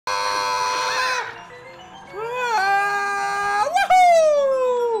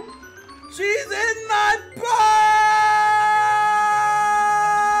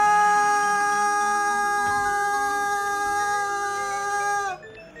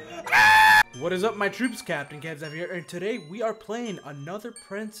What is up, my troops? Captain Kevz here, and today we are playing Another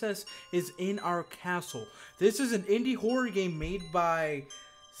Princess is in Our Castle. This is an indie horror game made by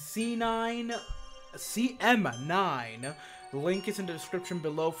CM9. The link is in the description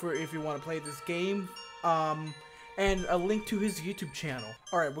below for if you want to play this game, and a link to his YouTube channel.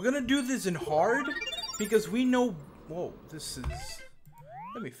 Alright, we're gonna do this in hard because we know. Whoa, this is.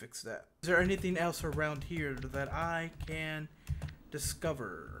 Let me fix that. Is there anything else around here that I can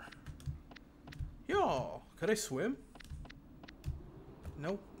discover? Yo, could I swim?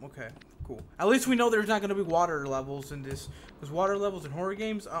 Nope. Okay, cool. At least we know there's not gonna be water levels in this. Because water levels in horror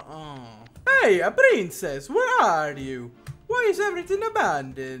games? Hey, a princess, where are you? Why is everything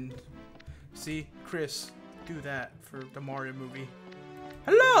abandoned? See, Chris, do that for the Mario movie.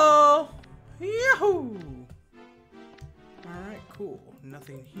 Hello! Yahoo! Alright, cool.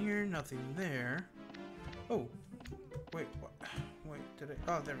 Nothing here, nothing there. Oh, wait, what? Wait, did I?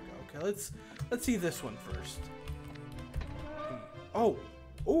 Oh, there we go. Okay, let's see this one first. Oh,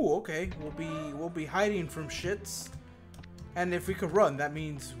 okay. We'll be hiding from shits, and if we could run, that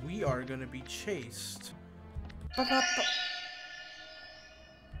means we are gonna be chased. Oh.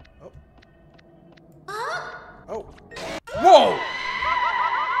 Oh. Whoa!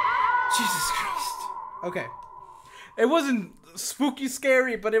 Jesus Christ. Okay. It wasn't spooky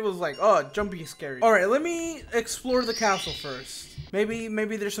scary, but it was like, oh, jumpy scary. Alright, let me explore the castle first.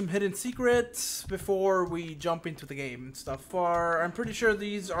 Maybe there's some hidden secrets before we jump into the game and stuff. I'm pretty sure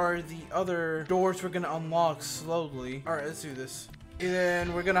these are the other doors we're gonna unlock slowly. Alright, let's do this. And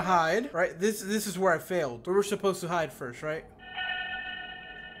then we're gonna hide. Right, this is where I failed. We were supposed to hide first, right?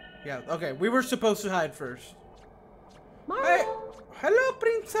 Yeah, okay, we were supposed to hide first. Mario. Hey, hello,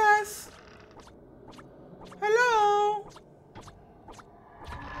 princess. Hello.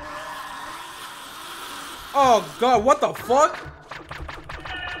 Oh god, what the fuck?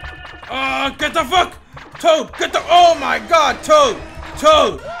 Get the fuck! Toad, get the— oh my god, Toad!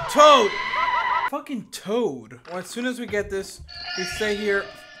 Toad! Fucking Toad. Well, as soon as we get this, we stay here.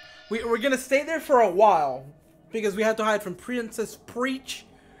 We're gonna stay there for a while. Because we have to hide from Princess Peach,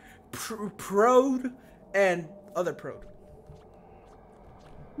 Prode, and other Prode.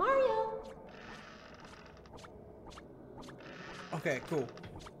 Mario. Okay, cool.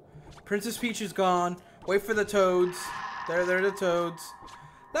 Princess Peach is gone. Wait for the toads. They're the toads.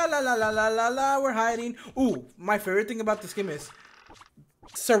 La la la la la la la. We're hiding. Ooh, my favorite thing about this game is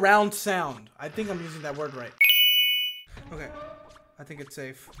surround sound. I think I'm using that word right. Okay, I think it's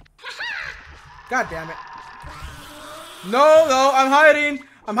safe. God damn it! No, I'm hiding.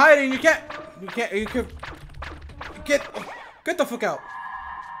 I'm hiding. You can't get the fuck out.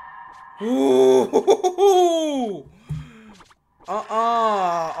 Ooh.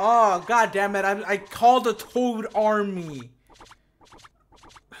 Oh, god damn it. I called a Toad army.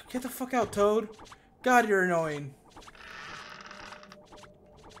 Get the fuck out, Toad. God, you're annoying.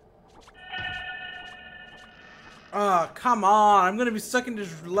 Come on. I'm gonna be stuck in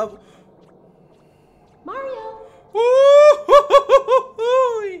this level. Mario. Ooh.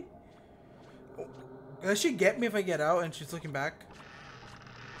 Does she get me if I get out and she's looking back?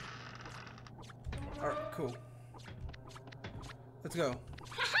 Alright, cool. Let's go.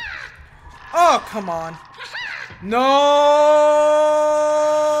 Oh, come on. No!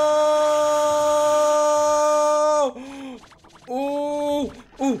 Ooh!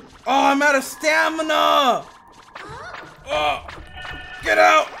 Oh, I'm out of stamina! Oh, get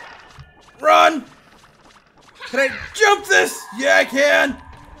out! Run! Can I jump this? Yeah, I can!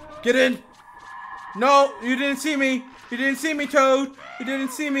 Get in! No, you didn't see me. You didn't see me, Toad. You didn't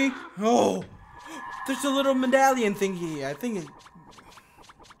see me. Oh! There's a little medallion thingy. I think it...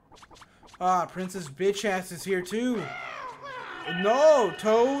 Princess Bitch Ass is here too. No,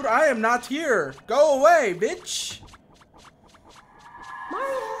 Toad, I am not here. Go away, bitch.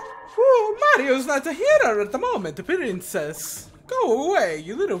 Mario. Ooh, Mario's not here at the moment, princess. Go away,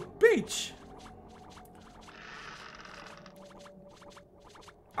 you little bitch.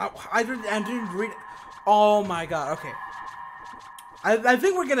 I didn't read. Oh my god. Okay. I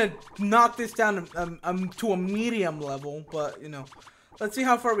think we're gonna knock this down to a medium level, but you know. Let's see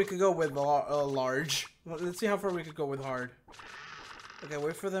how far we could go with large. Let's see how far we could go with hard. Okay,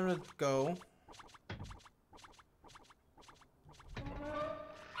 wait for them to go.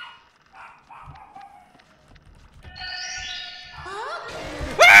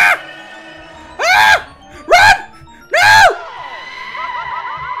 Ah! Ah! Run! No!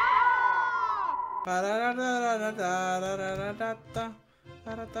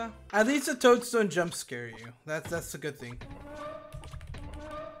 At least the toads don't jump scare you. That's a good thing.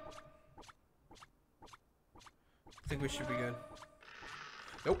 I think we should be good.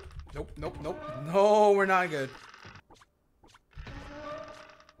 Nope. Nope, nope, nope. No, we're not good.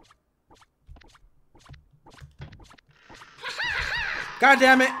 God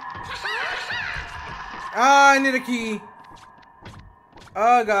damn it. Ah, I need a key.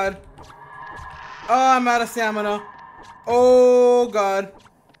 Oh, God. Oh, I'm out of stamina. Oh, God.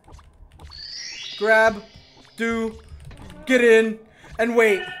 Grab. Do. Get in. And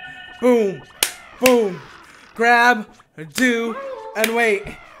wait. Boom. Boom. Grab. Do. And wait.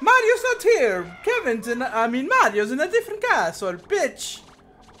 Mario's not here. Mario's in a different castle. Bitch.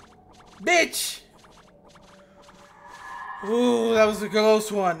 Bitch. Ooh, that was a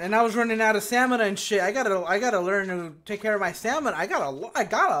close one. And I was running out of stamina and shit. I gotta learn to take care of my stamina.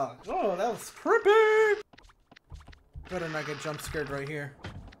 Oh, that was creepy. Better not get jump scared right here.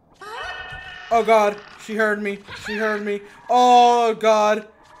 Oh, God. She heard me. She heard me. Oh, God.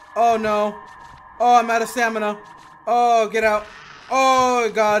 Oh, no. Oh, I'm out of stamina. Oh, get out. Oh,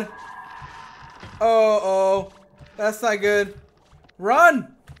 God. Oh. That's not good.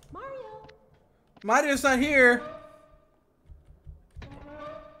 Run. Mario's not here.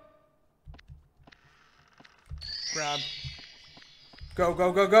 Grab. Go,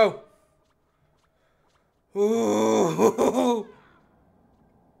 go, go, go. Ooh.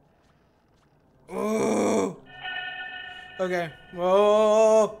 Ooh. Okay.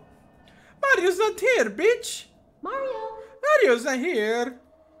 Whoa. Mario's not here, bitch. Mario's not here.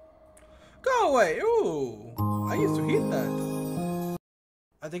 Go away. Ooh. I used to hit that.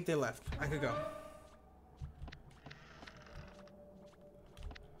 I think they left. I could go.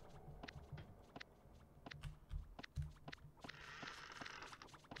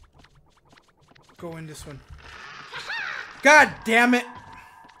 Go in this one. God damn it.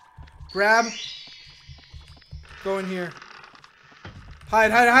 Grab. Go in here.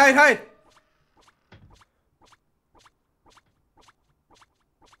 Hide, hide, hide, hide.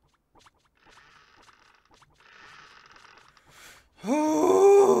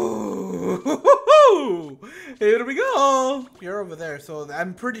 Ooh. Here we go. You're over there, so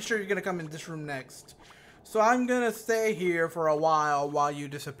I'm pretty sure you're gonna come in this room next. So I'm gonna stay here for a while you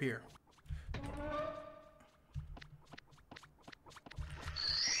disappear.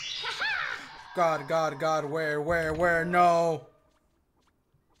 God, God, God, where, no.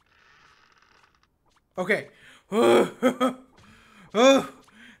 Okay.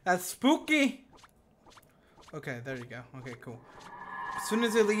 That's spooky. Okay, there you go. Okay, cool. As soon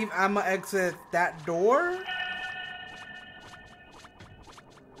as they leave, I'ma exit that door.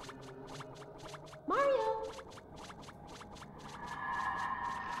 Mario.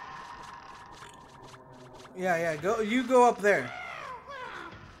 Yeah, go. You go up there.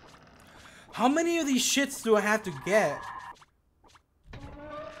 How many of these shits do I have to get?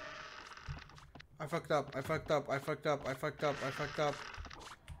 I fucked up. I fucked up. I fucked up. I fucked up. I fucked up.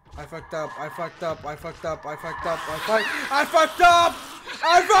 I fucked up. I fucked up. I fucked up. I fucked up. I fucked up.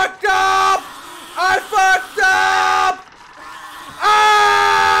 I fucked up. I fucked up. Ah!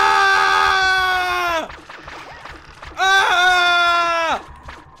 Ah!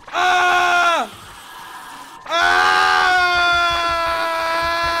 Ah! Ah!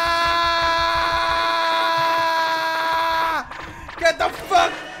 Get the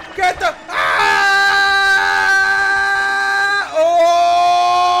fuck! Get the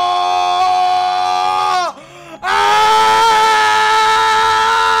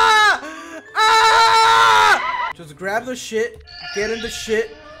grab the shit, get in the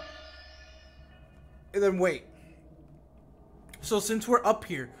shit, and then wait. So since we're up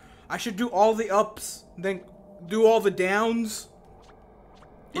here, I should do all the ups, then do all the downs,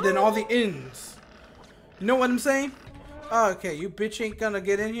 and then all the ins. You know what I'm saying? Oh, okay, you bitch ain't gonna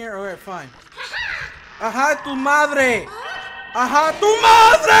get in here? Alright, fine. Aha tu madre! Aha tu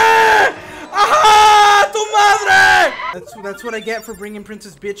madre! Aha tu madre! That's what I get for bringing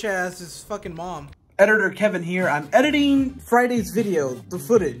Princess bitch ass his fucking mom. Editor Kevin here. I'm editing Friday's video, the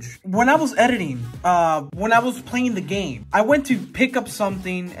footage. When I was editing, when I was playing the game, I went to pick up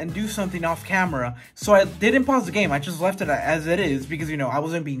something and do something off camera. So I didn't pause the game. I just left it as it is because, you know, I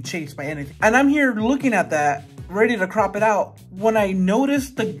wasn't being chased by anything. And I'm here looking at that, ready to crop it out, when I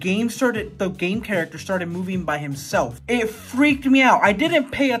noticed the game character started moving by himself. It freaked me out. I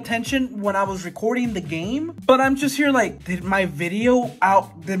didn't pay attention when I was recording the game, but I'm just here like, did my video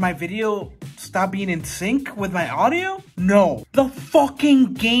stop being in sync with my audio? No. The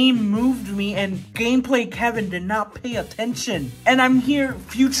fucking game moved me and gameplay Kevin did not pay attention. And I'm here,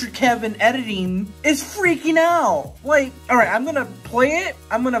 future Kevin editing is freaking out. Like, alright, I'm gonna play it.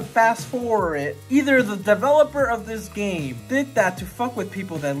 I'm gonna fast forward it. Either the developer of this game did that to fuck with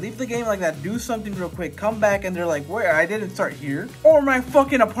people that leave the game like that, do something real quick, come back and they're like, where? I didn't start here. Or my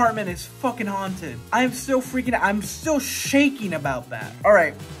fucking apartment is fucking haunted. I am still freaking out. I'm still shaking about that.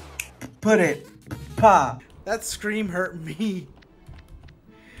 Alright. Put it. Pa. That scream hurt me.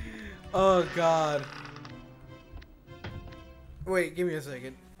 Oh god. Wait, give me a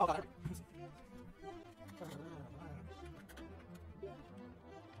second. Oh god.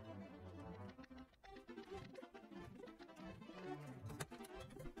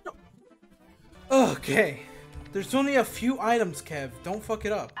 Okay. There's only a few items, Kev. Don't fuck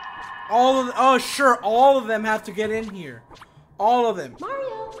it up. Oh sure, all of them have to get in here. All of them.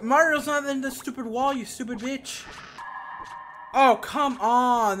 Mario's not in the stupid wall, you stupid bitch. Oh, come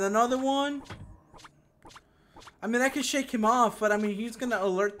on. Another one? I mean, I can shake him off, but I mean, he's gonna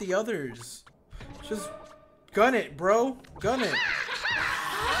alert the others. Just gun it, bro. Gun it.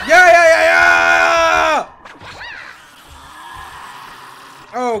 Yeah!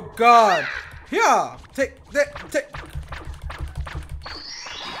 Oh, God. Yeah. Take.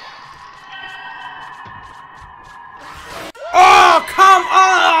 Oh, come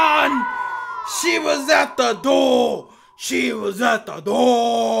on! She was at the door. She was at the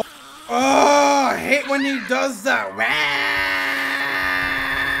door. Oh, I hate when he does that.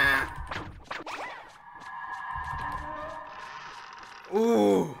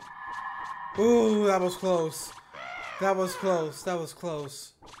 Ooh. Ooh, that was close. That was close. That was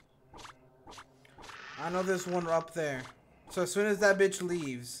close. I know there's one up there. So as soon as that bitch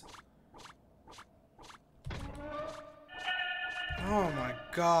leaves. Oh my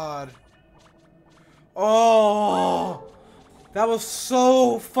god. Oh, that was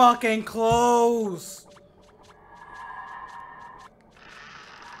so fucking close.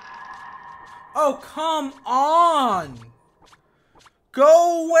 Oh, come on.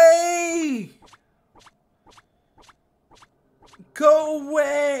 Go away. Go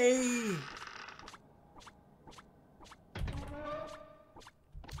away.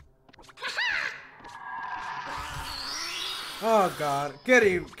 Oh god, get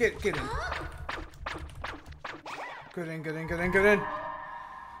him, get him. Get in, get in, get in, get in.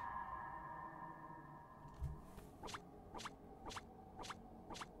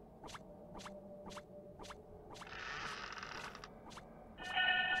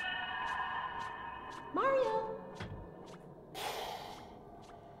 Mario.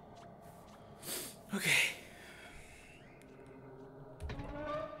 Okay.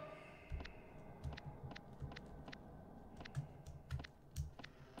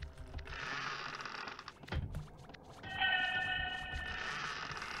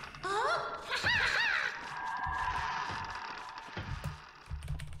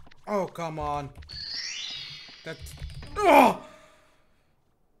 Oh, come on. That's... Oh!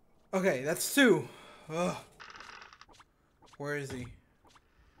 Okay, that's two. Ugh. Where is he?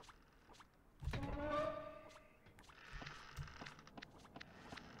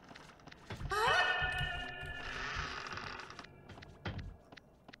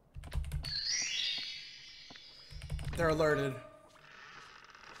 They're alerted.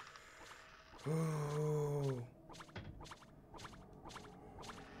 Ooh.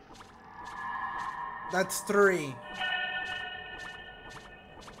 That's three.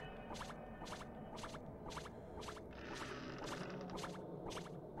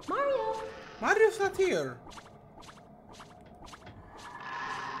 Mario. Mario's not here.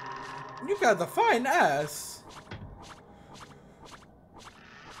 You got the fine ass.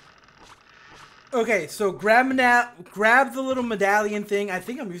 Okay, so grab the little medallion thing. I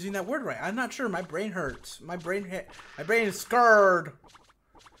think I'm using that word right. I'm not sure. My brain hurts. My brain is scarred.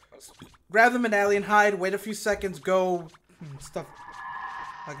 Grab the medallion, hide, wait a few seconds, go, stuff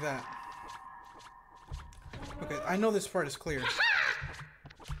like that. Okay, I know this part is clear.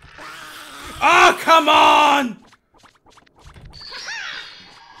 Oh, come on!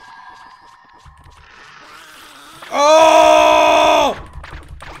 Oh!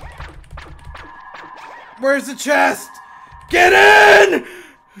 Where's the chest? Get in!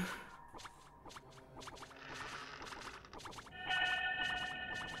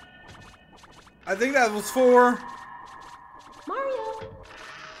 I think that was 4. Mario.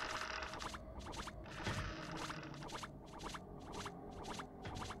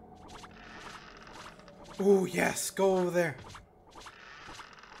 Oh, yes. Go over there.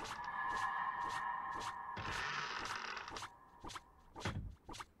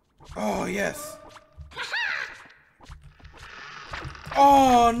 Oh, yes.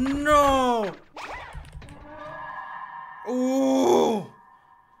 Oh, no. Ooh.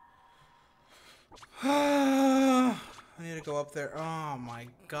 I need to go up there. Oh, my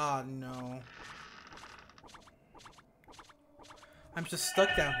God, no. I'm just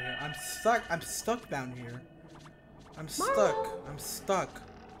stuck down here. I'm stuck. I'm stuck down here. I'm stuck. I'm stuck.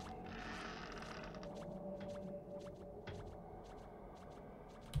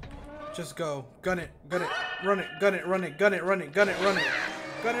 Just go. Gun it. Gun it. Run it. Gun it. Run it. Gun it. Run it. Gun it. Run it.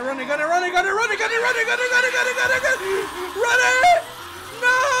 Gun it. Run it. Gun it. Run it. Gun it. Run it. Gun it. Run it. Gun it. Gun it. Gun it. Gun it. Gun it. Run it.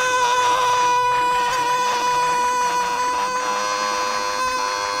 No.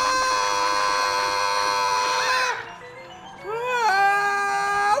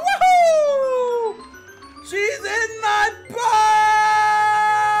 Woohoo! She's in my butt.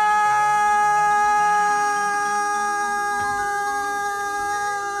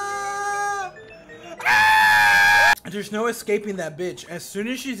 There's no escaping that bitch. As soon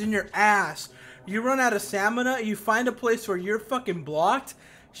as she's in your ass, you run out of stamina, you find a place where you're fucking blocked,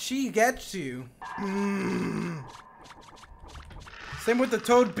 she gets you. Same with the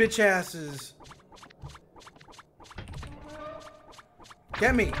toad bitch asses.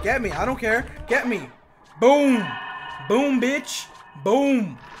 Get me, I don't care. Get me. Boom. Boom, bitch.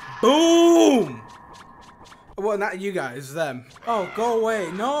 Boom. Boom. Well, not you guys, them. Oh, go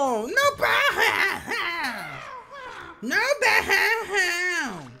away. No. No. No,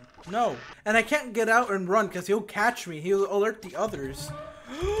 no. And I can't get out and run because he'll catch me. He'll alert the others.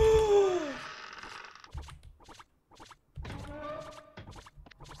 Yahoo!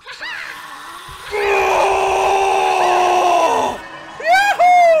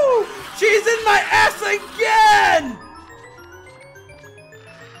 She's in my ass again!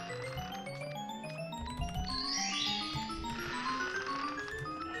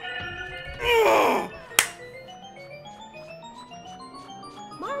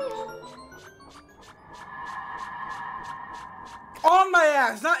 On my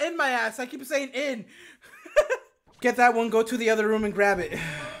ass, not in my ass. I keep saying in. Get that one, go to the other room and grab it.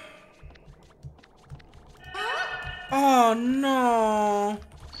 Oh no.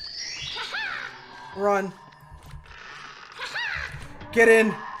 Run. Get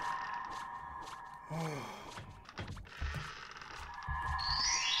in.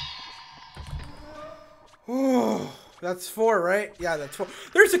 Oh, that's 4, right? Yeah, that's 4.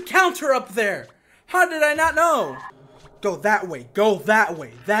 There's a counter up there. How did I not know? Go that way. Go that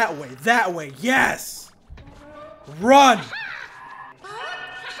way. That way. That way. Yes. Run.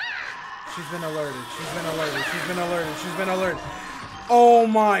 She's been alerted. She's been alerted. She's been alerted. She's been alerted. Oh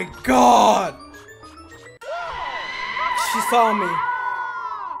my God. She saw me.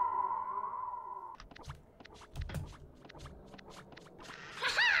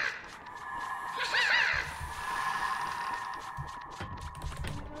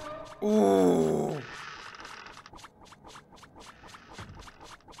 Ooh.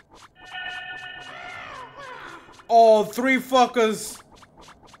 Oh, 3 fuckers.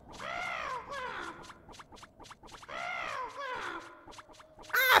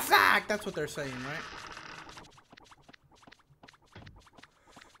 Ah, fuck. That's what they're saying, right?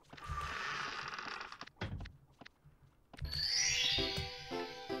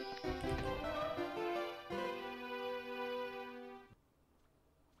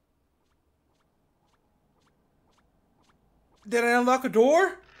 Did I unlock a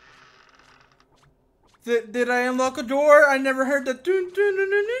door? Did I unlock a door? I never heard that.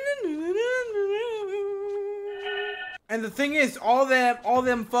 And the thing is, all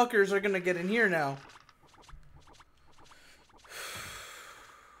them fuckers are gonna get in here now.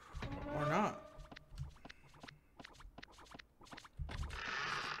 Or not.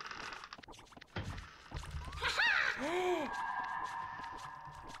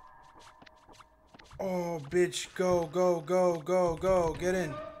 Oh, bitch, go, go, go, go, go, get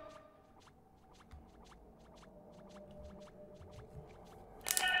in.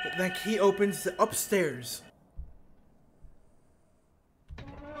 That key opens the upstairs.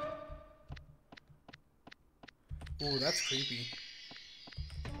 Oh, that's creepy.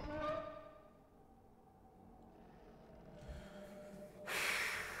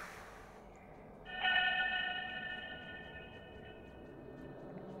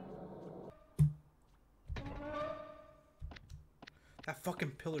 That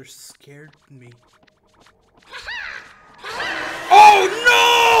fucking pillar scared me. Oh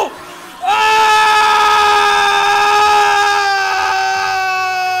no! Ah!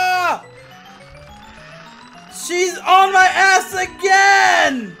 She's on my ass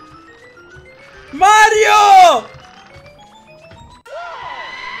again! Mario!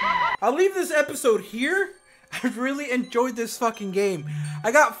 I'll leave this episode here. I really enjoyed this fucking game.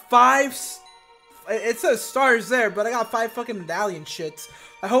 I got 5... It says stars there, but I got 5 fucking medallion shits.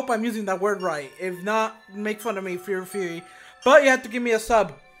 I hope I'm using that word right. If not, make fun of me, feel free. But you have to give me a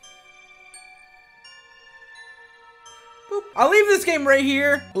sub. Boop. I'll leave this game right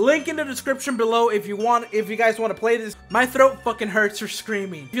here. Link in the description below if you guys want to play this. My throat fucking hurts for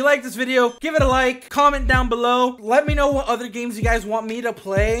screaming. If you like this video, give it a like, comment down below. Let me know what other games you guys want me to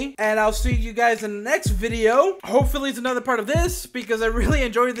play. And I'll see you guys in the next video. Hopefully it's another part of this because I really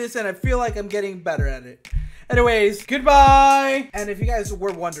enjoyed this and I feel like I'm getting better at it. Anyways, goodbye. And if you guys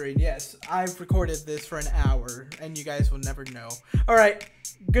were wondering, yes, I've recorded this for an hour and you guys will never know. All right,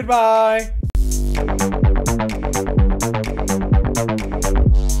 goodbye.